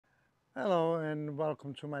Hello and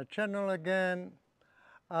welcome to my channel again.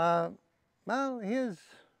 Uh, well, here's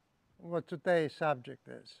what today's subject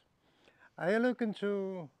is. Are you looking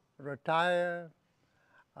to retire,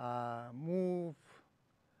 move?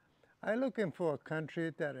 Are you looking for a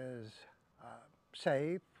country that is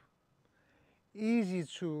safe, easy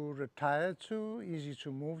to retire to, easy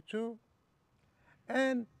to move to,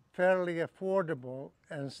 and fairly affordable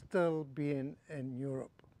and still being in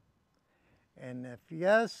Europe? And if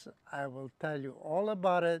yes, I will tell you all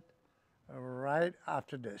about it right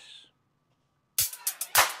after this.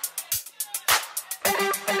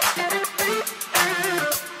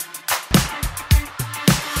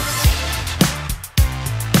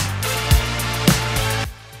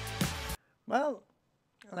 Well,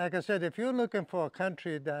 like I said, if you're looking for a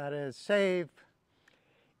country that is safe,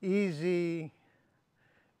 easy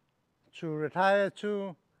to retire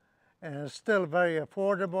to, and still very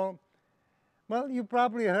affordable, well, you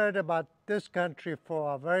probably heard about this country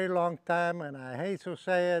for a very long time, and I hate to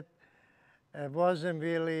say it, it wasn't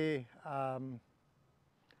really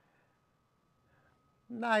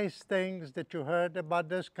nice things that you heard about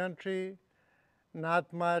this country,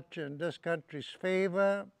 not much in this country's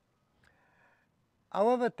favor.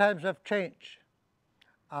 However, times have changed.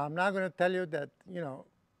 I'm not going to tell you that,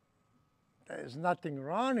 there's nothing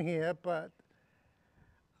wrong here, but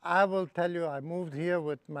I will tell you I moved here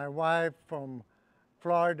with my wife from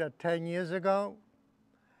Florida 10 years ago,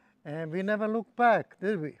 and we never looked back,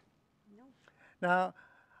 did we? No. Now,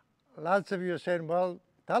 lots of you are saying, well,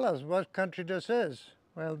 tell us what country this is.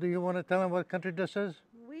 Well, do you want to tell them what country this is?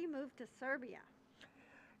 We moved to Serbia.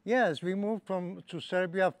 Yes, we moved to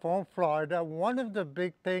Serbia from Florida. One of the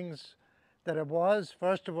big things that it was,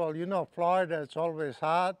 first of all, Florida, it's always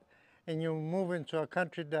hot, and you move into a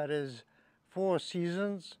country that is 4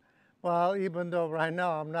 seasons. Well, even though right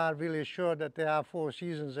now I'm not really sure that there are 4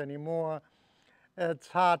 seasons anymore. It's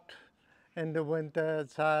hot in the winter,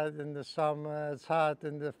 it's hot in the summer, it's hot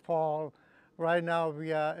in the fall. Right now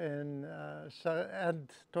we are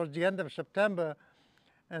towards the end of September,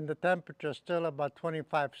 and the temperature is still about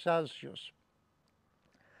 25 Celsius.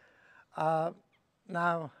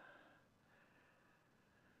 Now,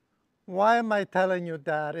 why am I telling you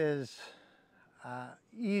that is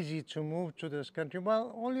easy to move to this country?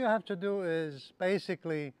 Well, all you have to do is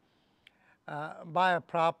basically buy a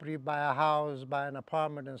property, buy a house, buy an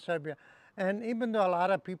apartment in Serbia. And even though a lot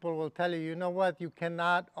of people will tell you, you know what, you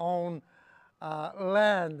cannot own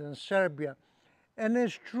land in Serbia. And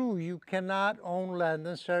it's true, you cannot own land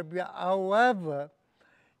in Serbia. However,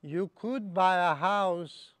 you could buy a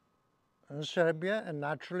house in Serbia, and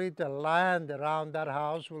naturally the land around that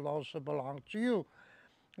house will also belong to you.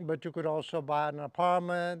 But you could also buy an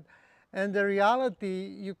apartment, and the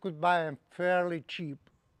reality, you could buy them fairly cheap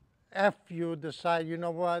if you decide, you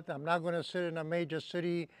know what, I'm not going to sit in a major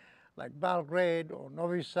city like Belgrade or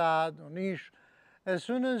Novi Sad or Niš. As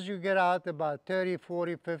soon as you get out about 30,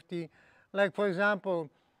 40, 50, like for example,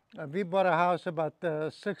 we bought a house about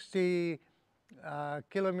 60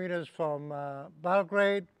 kilometers from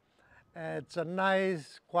Belgrade. It's a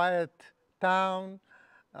nice, quiet town.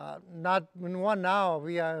 Not in 1 hour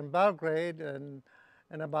we are in Belgrade, and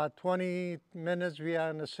in about 20 minutes we are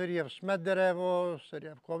in the city of Smederevo, city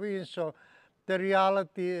of Kovin. So the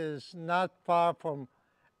reality is not far from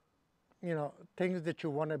things that you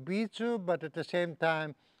want to be to, but at the same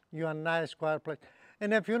time, you're a nice, quiet place.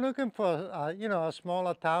 And if you're looking for, a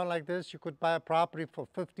smaller town like this, you could buy a property for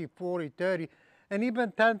 50, 40, 30, and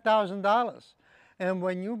even $10,000. And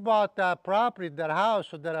when you bought that property, that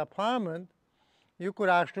house or that apartment, you could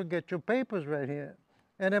actually get your papers right here.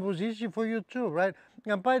 And it was easy for you too, right?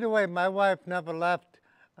 And by the way, my wife never left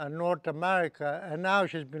North America, and now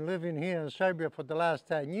she's been living here in Serbia for the last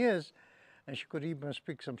 10 years. And she could even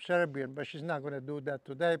speak some Serbian, but she's not going to do that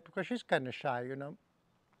today because she's kind of shy,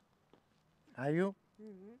 Are you?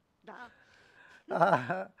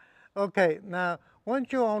 Da. Okay, now,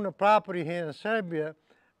 once you own a property here in Serbia,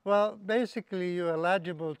 well, basically you're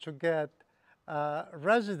eligible to get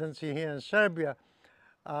residency here in Serbia.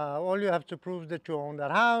 All you have to prove that you own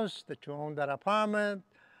that house, that you own that apartment.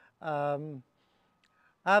 I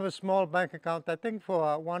have a small bank account. I think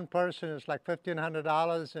for one person it's like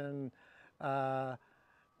 $1,500, and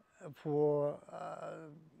for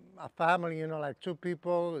a family, like 2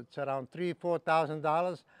 people, it's around $3,000,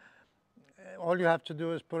 $4,000. All you have to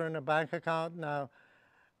do is put in a bank account. Now,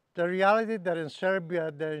 the reality that in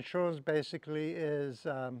Serbia, the insurance basically is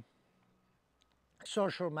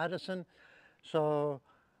social medicine. So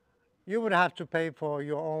you would have to pay for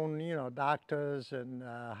your own, doctors and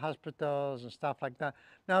hospitals and stuff like that.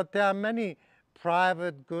 Now, there are many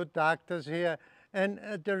private good doctors here, And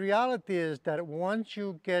the reality is that once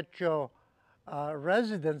you get your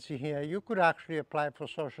residency here, you could actually apply for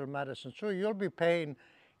social medicine. So you'll be paying,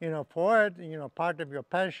 for it. Part of your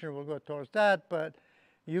pension will go towards that, but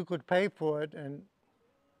you could pay for it, and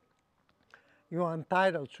you're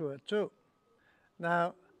entitled to it too.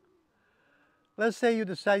 Now, let's say you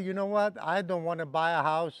decide, you know what, I don't want to buy a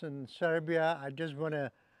house in Serbia. I just want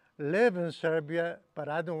to live in Serbia, but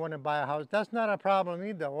I don't want to buy a house. That's not a problem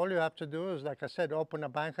either. All you have to do is, like I said, open a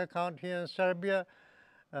bank account here in Serbia.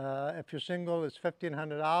 If you're single, it's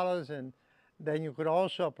 $1,500, and then you could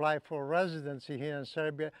also apply for residency here in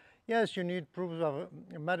Serbia. Yes, you need proof of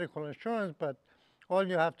medical insurance, but all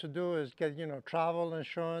you have to do is get, travel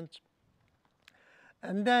insurance,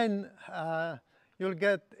 and then you'll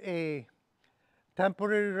get a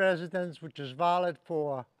temporary residence, which is valid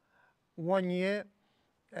for 1 year,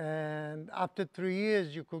 and after 3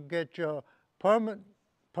 years, you could get your permanent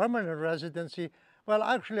residency. Well,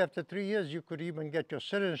 actually, after 3 years, you could even get your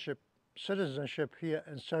citizenship here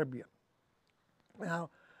in Serbia. Now,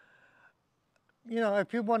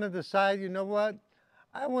 if you want to decide, you know what,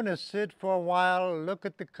 I want to sit for a while, look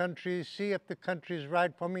at the country, see if the country is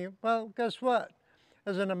right for me. Well, guess what?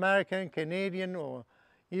 As an American, Canadian, or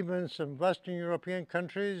even some Western European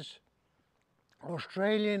countries,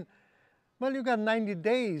 Australian, well, you got 90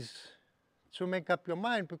 days to make up your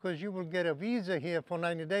mind, because you will get a visa here for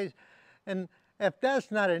 90 days. And if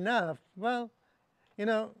that's not enough, well,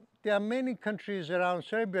 there are many countries around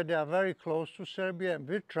Serbia that are very close to Serbia, and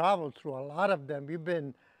we've traveled through a lot of them. We've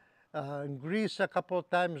been in Greece a couple of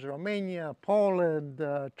times, Romania, Poland,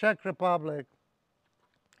 Czech Republic.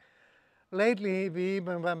 Lately, we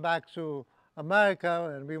even went back to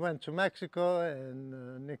America, and we went to Mexico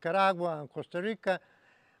and Nicaragua and Costa Rica.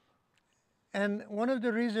 And one of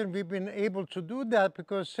the reasons we've been able to do that,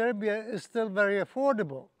 because Serbia is still very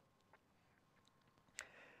affordable.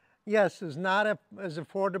 Yes, it's not as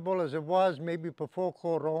affordable as it was maybe before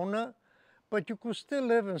Corona, but you could still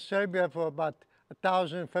live in Serbia for about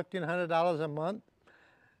 $1,000, $1,500 a month.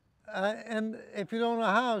 And if you don't own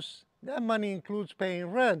a house, that money includes paying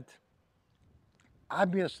rent.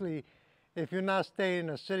 Obviously, if you're not staying in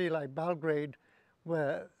a city like Belgrade,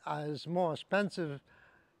 where it's more expensive,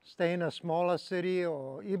 stay in a smaller city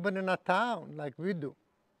or even in a town like we do.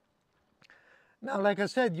 Now, like I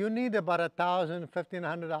said, you need about $1,000,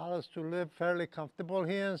 $1,500 to live fairly comfortable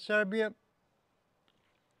here in Serbia.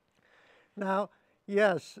 Now,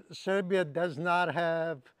 yes, Serbia does not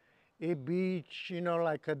have a beach,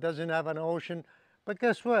 like it doesn't have an ocean, but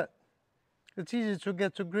guess what? It's easy to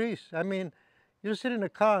get to Greece. I mean, you sit in a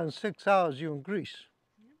car in 6 hours, you're in Greece.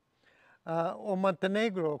 Or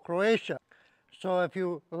Montenegro, or Croatia. So if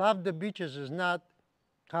you love the beaches, it's not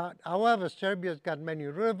hard. However, Serbia's got many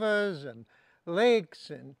rivers and lakes,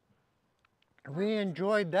 and we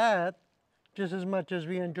enjoyed that just as much as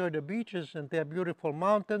we enjoy the beaches. And there are beautiful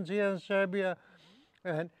mountains here in Serbia,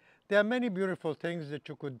 and there are many beautiful things that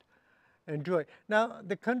you could enjoy. Now,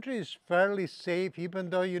 the country is fairly safe, even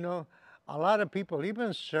though, a lot of people,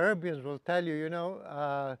 even Serbians, will tell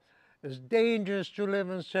you, it's dangerous to live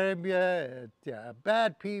in Serbia. There are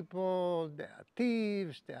bad people, there are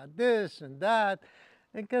thieves, there are this and that.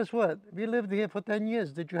 And guess what? We lived here for 10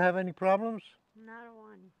 years. Did you have any problems? Not a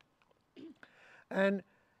one. And,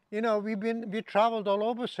 we traveled all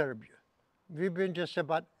over Serbia. We've been just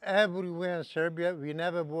about everywhere in Serbia. We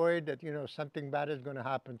never worried that, something bad is going to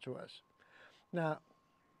happen to us. Now,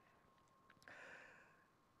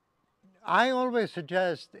 I always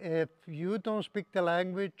suggest, if you don't speak the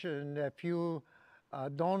language, and if you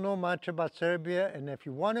don't know much about Serbia, and if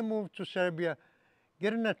you want to move to Serbia,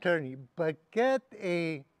 get an attorney, but get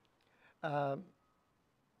a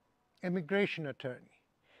immigration attorney.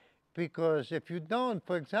 Because if you don't,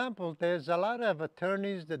 for example, there's a lot of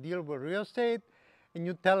attorneys that deal with real estate, and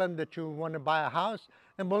you tell them that you want to buy a house,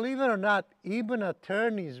 and believe it or not, even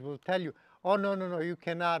attorneys will tell you, oh, no, you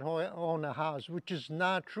cannot own a house, which is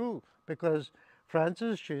not true, because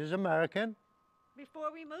Frances, she's American.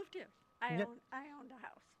 Before we moved here, I owned a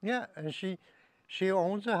house. Yeah, and she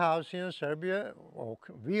owns a house here in Serbia, or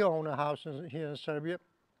we own a house here in Serbia,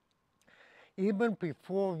 even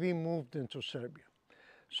before we moved into Serbia.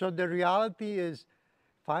 So the reality is,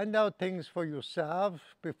 find out things for yourself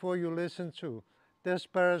before you listen to this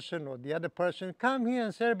person or the other person. Come here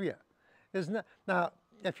in Serbia. Now,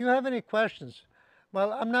 if you have any questions,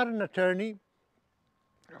 well, I'm not an attorney,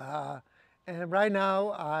 and right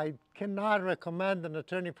now I cannot recommend an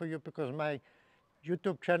attorney for you because my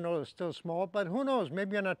YouTube channel is still small, but who knows,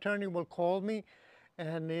 maybe an attorney will call me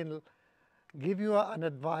and he'll give you an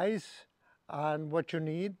advice on what you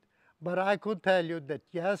need. But I could tell you that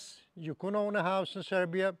yes, you can own a house in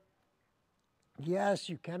Serbia. Yes,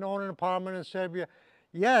 you can own an apartment in Serbia.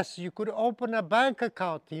 Yes, you could open a bank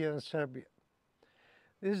account here in Serbia.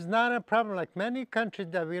 This is not a problem like many countries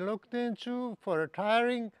that we looked into for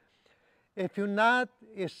retiring. If you're not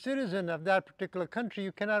a citizen of that particular country,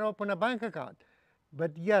 you cannot open a bank account.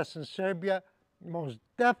 But yes, in Serbia, most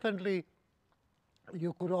definitely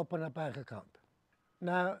you could open a bank account.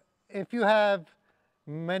 Now, if you have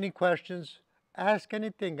many questions, ask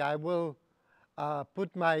anything. I will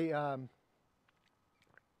put my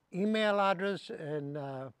email address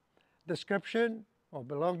in description or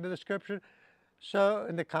below the description, so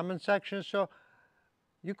in the comment section. So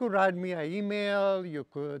you could write me an email, you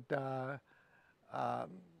could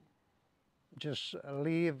just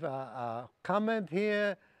leave a comment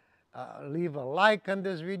here, leave a like on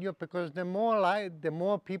this video, because the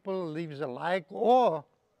more people leaves a like or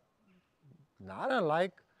not a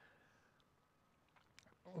like,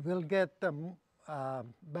 we'll get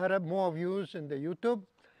better, more views in the YouTube.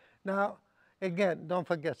 Now, again, don't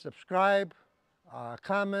forget subscribe,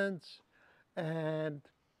 comments, and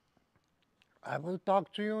I will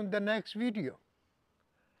talk to you in the next video.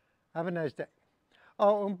 Have a nice day.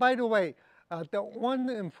 Oh, and by the way, the one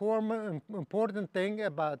important thing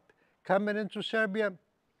about coming into Serbia,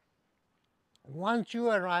 once you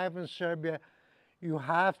arrive in Serbia, you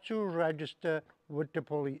have to register with the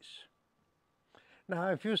police. Now,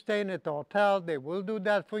 if you stay in a hotel, they will do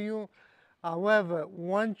that for you. However,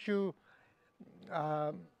 once you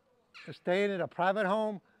stay in a private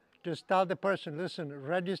home, just tell the person, listen,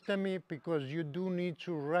 register me, because you do need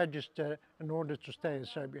to register in order to stay in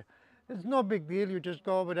Serbia. It's no big deal. You just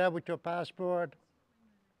go over there with your passport,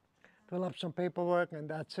 fill up some paperwork, and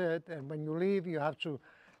that's it. And when you leave, you have to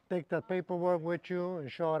take that paperwork with you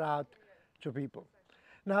and show it out to people.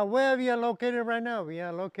 Now, where we are located right now, we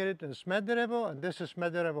are located in Smederevo, and this is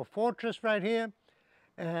Smederevo Fortress right here.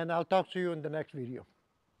 And I'll talk to you in the next video.